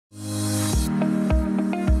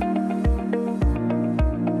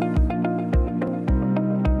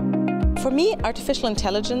me, artificial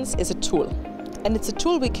intelligence is a tool. And it's a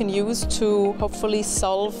tool we can use to hopefully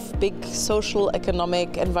solve big social,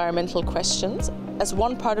 economic, environmental questions as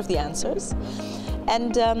one part of the answers.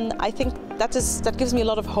 And I think that gives me a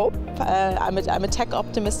lot of hope. I'm a tech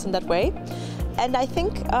optimist in that way. And I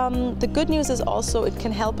think the good news is also it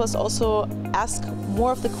can help us also ask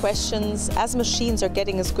more of the questions as machines are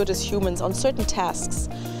getting as good as humans on certain tasks.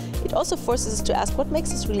 It also forces us to ask what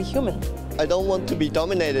makes us really human. I don't want to be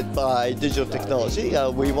dominated by digital technology.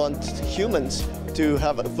 We want humans to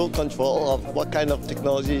have full control of what kind of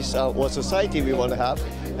technologies or society we want to have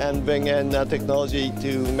and bring in technology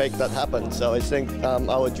to make that happen. So I think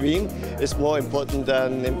our dream is more important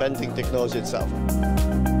than inventing technology itself.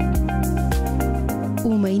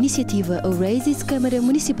 Uma iniciativa Horasis, Câmara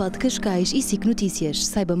Municipal de Cascais e SIC Notícias.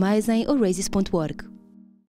 Saiba mais em horasis.org.